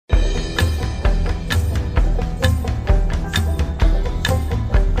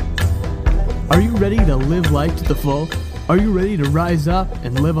ready to live life to the full? Are you ready to rise up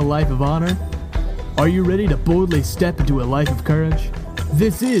and live a life of honor? Are you ready to boldly step into a life of courage?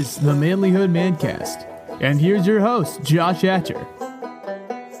 This is the Manlyhood Mancast, and here's your host, Josh Hatcher.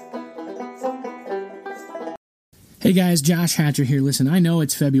 Hey guys, Josh Hatcher here. Listen, I know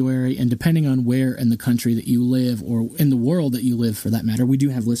it's February, and depending on where in the country that you live, or in the world that you live for that matter, we do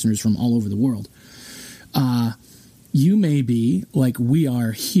have listeners from all over the world. You may be, like we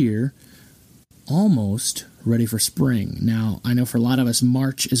are here, almost ready for spring. Now, I know for a lot of us,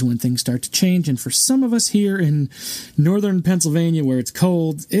 March is when things start to change, and for some of us here in northern Pennsylvania where it's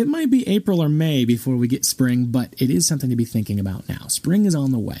cold, it might be April or May before we get spring, but it is something to be thinking about now. Spring is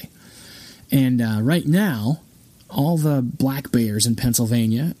on the way. And right now, all the black bears in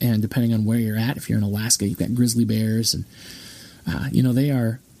Pennsylvania, and depending on where you're at, if you're in Alaska, you've got grizzly bears, and they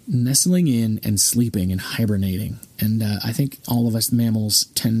are nestling in and sleeping and hibernating. And I think all of us mammals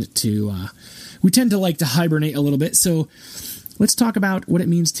tend to like to hibernate a little bit. So let's talk about what it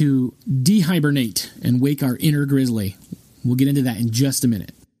means to dehibernate and wake our inner grizzly. We'll get into that in just a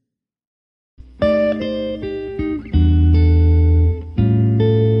minute.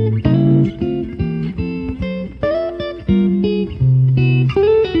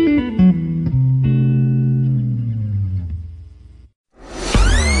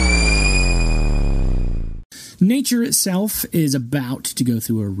 Nature itself is about to go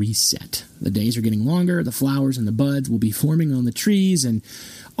through a reset. The days are getting longer, the flowers and the buds will be forming on the trees, and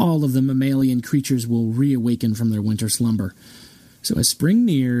all of the mammalian creatures will reawaken from their winter slumber. So as spring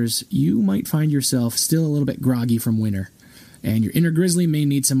nears, you might find yourself still a little bit groggy from winter, and your inner grizzly may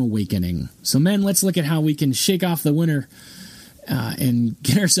need some awakening. So men, let's look at how we can shake off the winter and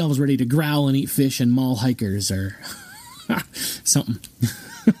get ourselves ready to growl and eat fish and maul hikers or something.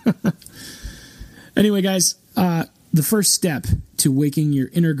 Anyway, guys, the first step to waking your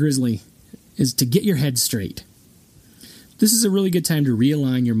inner grizzly is to get your head straight. This is a really good time to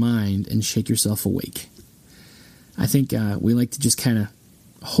realign your mind and shake yourself awake. I think we like to just kind of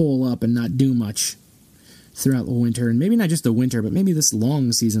hole up and not do much throughout the winter, and maybe not just the winter, but maybe this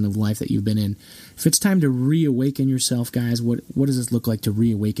long season of life that you've been in. If it's time to reawaken yourself, guys, what does this look like to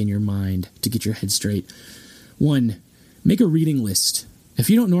reawaken your mind, to get your head straight? 1, make a reading list. If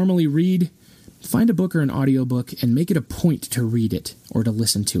you don't normally read, find a book or an audiobook and make it a point to read it or to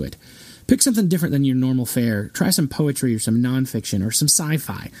listen to it. Pick something different than your normal fare. Try some poetry or some nonfiction or some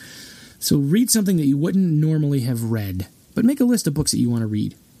sci-fi. So read something that you wouldn't normally have read, but make a list of books that you want to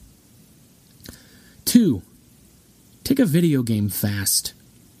read. 2, take a video game fast.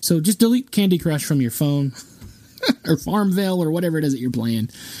 So just delete Candy Crush from your phone or Farmville or whatever it is that you're playing.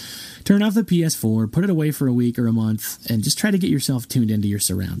 Turn off the PS4, put it away for a week or a month, and just try to get yourself tuned into your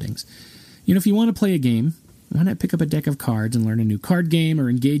surroundings. You know, if you want to play a game, why not pick up a deck of cards and learn a new card game or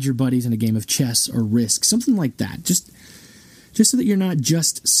engage your buddies in a game of chess or Risk, something like that. Just so that you're not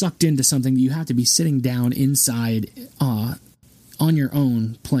just sucked into something that you have to be sitting down inside on your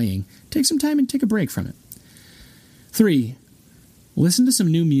own playing. Take some time and take a break from it. 3, listen to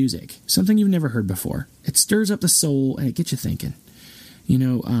some new music, something you've never heard before. It stirs up the soul and it gets you thinking. You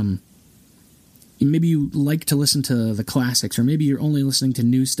know, maybe you like to listen to the classics, or maybe you're only listening to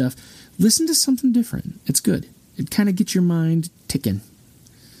new stuff. Listen to something different. It's good. It kind of gets your mind ticking.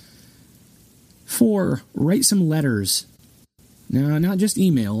 4, write some letters. Now, not just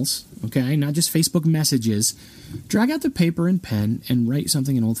emails, okay? Not just Facebook messages. Drag out the paper and pen and write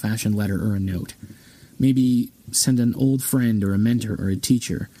something, an old-fashioned letter or a note. Maybe send an old friend or a mentor or a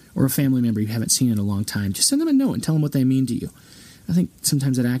teacher or a family member you haven't seen in a long time. Just send them a note and tell them what they mean to you. I think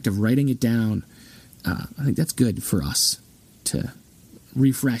sometimes that act of writing it down, I think that's good for us to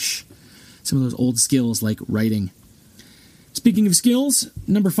refresh some of those old skills like writing. Speaking of skills,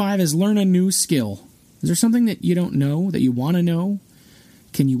 number 5 is learn a new skill. Is there something that you don't know that you want to know?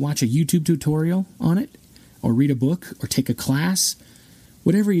 Can you watch a YouTube tutorial on it? Or read a book? Or take a class?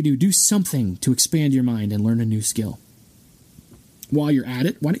 Whatever you do, do something to expand your mind and learn a new skill. While you're at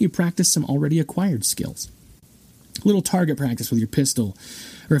it, why don't you practice some already acquired skills? A little target practice with your pistol,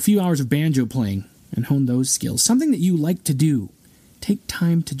 or a few hours of banjo playing, and hone those skills. Something that you like to do. Take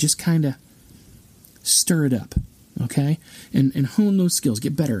time to just kind of stir it up, okay? And hone those skills.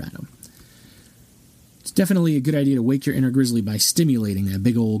 Get better at them. It's definitely a good idea to wake your inner grizzly by stimulating that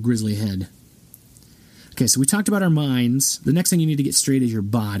big old grizzly head. Okay, so we talked about our minds. The next thing you need to get straight is your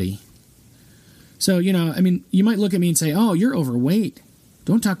body. So, you might look at me and say, oh, you're overweight.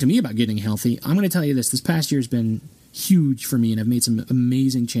 Don't talk to me about getting healthy. I'm going to tell you this. This past year has been huge for me, and I've made some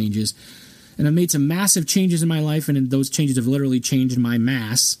amazing changes. And I've made some massive changes in my life, and those changes have literally changed my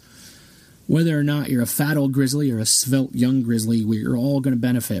mass. Whether or not you're a fat old grizzly or a svelte young grizzly, we're all going to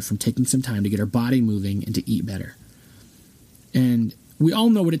benefit from taking some time to get our body moving and to eat better. And we all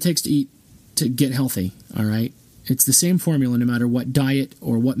know what it takes to eat to get healthy, all right? It's the same formula no matter what diet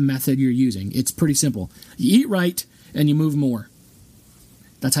or what method you're using. It's pretty simple. You eat right and you move more.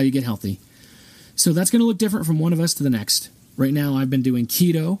 That's how you get healthy. So that's going to look different from one of us to the next. Right now I've been doing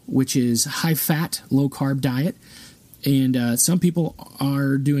keto, which is high-fat, low-carb diet. And some people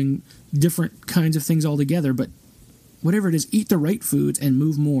are doing different kinds of things altogether, but whatever it is, eat the right foods and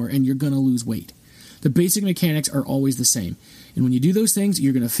move more, and you're going to lose weight. The basic mechanics are always the same. And when you do those things,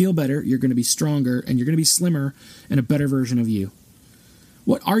 you're going to feel better, you're going to be stronger, and you're going to be slimmer and a better version of you.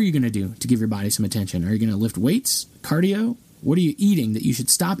 What are you going to do to give your body some attention? Are you going to lift weights, cardio? What are you eating that you should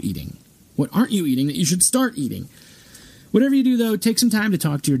stop eating? What aren't you eating that you should start eating? Whatever you do, though, take some time to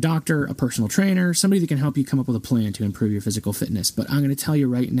talk to your doctor, a personal trainer, somebody that can help you come up with a plan to improve your physical fitness. But I'm going to tell you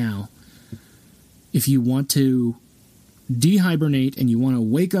right now, if you want to dehibernate and you want to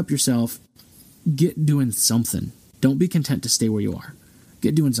wake up yourself, get doing something. Don't be content to stay where you are.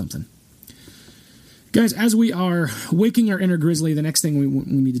 Get doing something. Guys, as we are waking our inner grizzly, the next thing we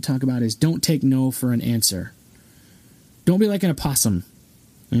need to talk about is don't take no for an answer. Don't be like an opossum.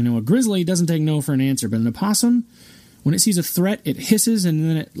 You know, a grizzly doesn't take no for an answer, but an opossum, when it sees a threat, it hisses and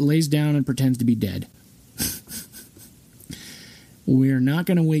then it lays down and pretends to be dead. We're not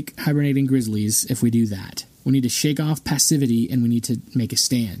going to wake hibernating grizzlies if we do that. We need to shake off passivity and we need to make a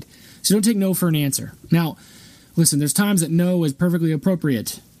stand. So don't take no for an answer. Now, listen, there's times that no is perfectly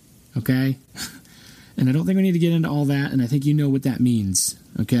appropriate, okay? And I don't think we need to get into all that, and I think you know what that means,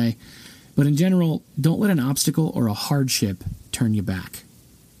 okay? But in general, don't let an obstacle or a hardship turn you back,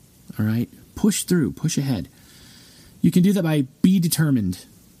 all right? Push through, push ahead. You can do that by be determined.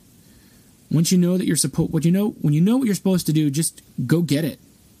 Once you know that when you know what you're supposed to do, just go get it.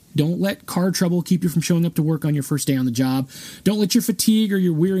 Don't let car trouble keep you from showing up to work on your first day on the job. Don't let your fatigue or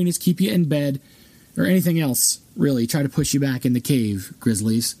your weariness keep you in bed or anything else, really, try to push you back in the cave,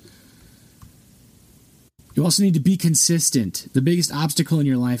 grizzlies. You also need to be consistent. The biggest obstacle in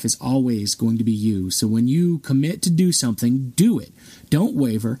your life is always going to be you. So when you commit to do something, do it. Don't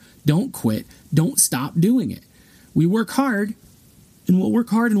waver. Don't quit. Don't stop doing it. We work hard, and we'll work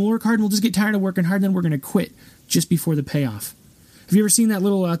hard, and we'll work hard, and we'll just get tired of working hard, and then we're going to quit just before the payoff. Have you ever seen that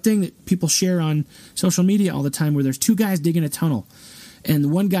little thing that people share on social media all the time where there's two guys digging a tunnel, and the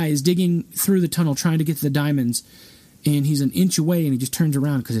one guy is digging through the tunnel trying to get to the diamonds, and he's an inch away, and he just turns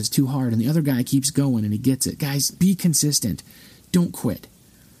around because it's too hard, and the other guy keeps going, and he gets it. Guys, be consistent. Don't quit.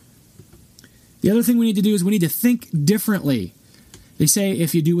 The other thing we need to do is we need to think differently. They say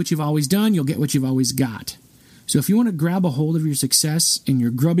if you do what you've always done, you'll get what you've always got. So if you want to grab a hold of your success in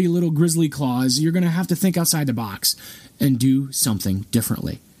your grubby little grizzly claws, you're going to have to think outside the box and do something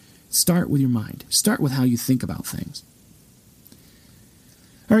differently. Start with your mind. Start with how you think about things.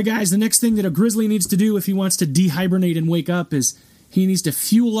 All right, guys, the next thing that a grizzly needs to do if he wants to dehibernate and wake up is he needs to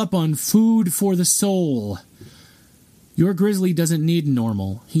fuel up on food for the soul. Your grizzly doesn't need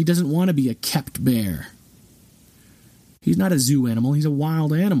normal. He doesn't want to be a kept bear. He's not a zoo animal. He's a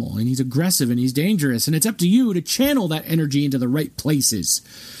wild animal, and he's aggressive, and he's dangerous, and it's up to you to channel that energy into the right places.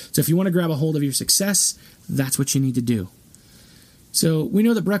 So if you want to grab a hold of your success, that's what you need to do. So we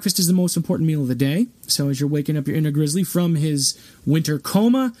know that breakfast is the most important meal of the day. So as you're waking up your inner grizzly from his winter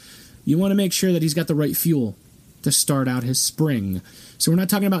coma, you want to make sure that he's got the right fuel to start out his spring. So we're not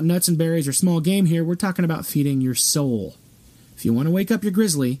talking about nuts and berries or small game here. We're talking about feeding your soul. If you want to wake up your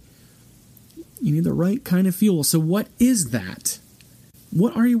grizzly, you need the right kind of fuel. So what is that?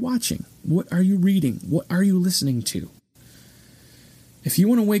 What are you watching? What are you reading? What are you listening to? If you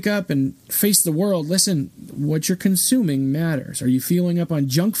want to wake up and face the world, listen, what you're consuming matters. Are you fueling up on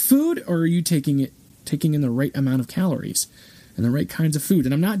junk food, or are you taking in the right amount of calories and the right kinds of food?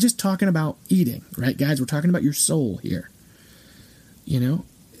 And I'm not just talking about eating, right, guys? We're talking about your soul here. You know,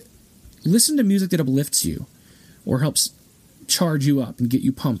 listen to music that uplifts you or helps charge you up and get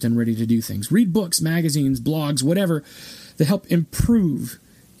you pumped and ready to do things. Read books, magazines, blogs, whatever, that help improve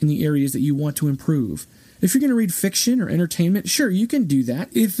in the areas that you want to improve. If you're going to read fiction or entertainment, sure, you can do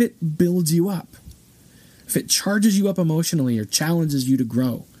that if it builds you up. If it charges you up emotionally or challenges you to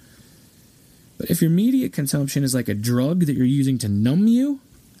grow. But if your media consumption is like a drug that you're using to numb you,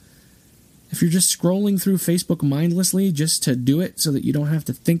 if you're just scrolling through Facebook mindlessly just to do it so that you don't have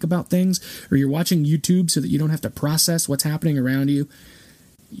to think about things, or you're watching YouTube so that you don't have to process what's happening around you,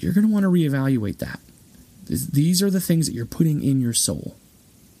 you're going to want to reevaluate that. These are the things that you're putting in your soul.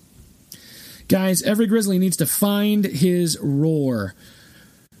 Guys, every grizzly needs to find his roar.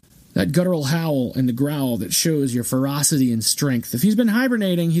 That guttural howl and the growl that shows your ferocity and strength. If he's been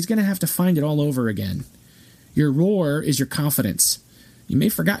hibernating, he's going to have to find it all over again. Your roar is your confidence. You may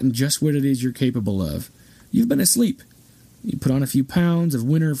have forgotten just what it is you're capable of. You've been asleep. You put on a few pounds of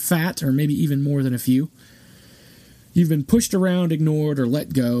winter fat, or maybe even more than a few. You've been pushed around, ignored, or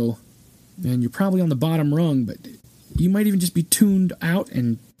let go, and you're probably on the bottom rung, but you might even just be tuned out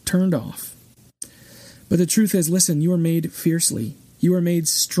and turned off. But the truth is, listen, you are made fiercely. You are made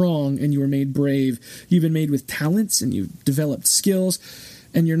strong, and you are made brave. You've been made with talents, and you've developed skills,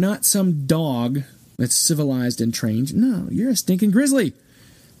 and you're not some dog that's civilized and trained. No, you're a stinking grizzly.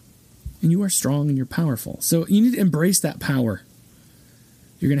 And you are strong and you're powerful. So you need to embrace that power.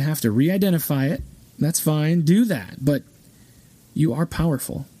 You're going to have to re-identify it. That's fine. Do that. But you are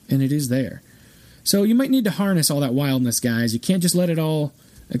powerful, and it is there. So you might need to harness all that wildness, guys. You can't just let it all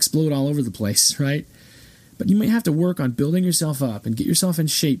explode all over the place, right? But you might have to work on building yourself up and get yourself in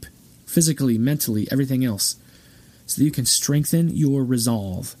shape, physically, mentally, everything else, so that you can strengthen your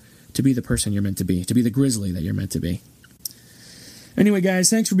resolve to be the person you're meant to be the grizzly that you're meant to be. Anyway, guys,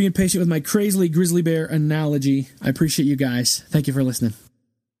 thanks for being patient with my crazily grizzly bear analogy. I appreciate you guys. Thank you for listening.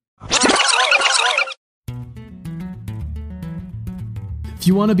 If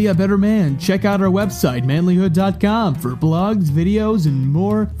you want to be a better man, check out our website, manlyhood.com, for blogs, videos, and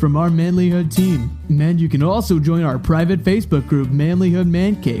more from our Manlyhood team. And you can also join our private Facebook group, Manlyhood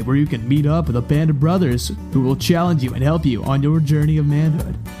Man Cave, where you can meet up with a band of brothers who will challenge you and help you on your journey of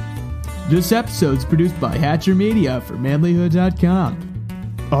manhood. This episode is produced by Hatcher Media for manlyhood.com.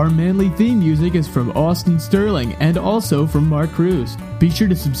 Our manly theme music is from Austin Sterling and also from Mark Cruz. Be sure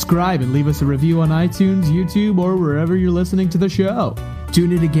to subscribe and leave us a review on iTunes, YouTube, or wherever you're listening to the show.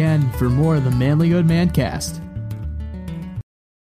 Tune in again for more of the Manlyhood Mancast.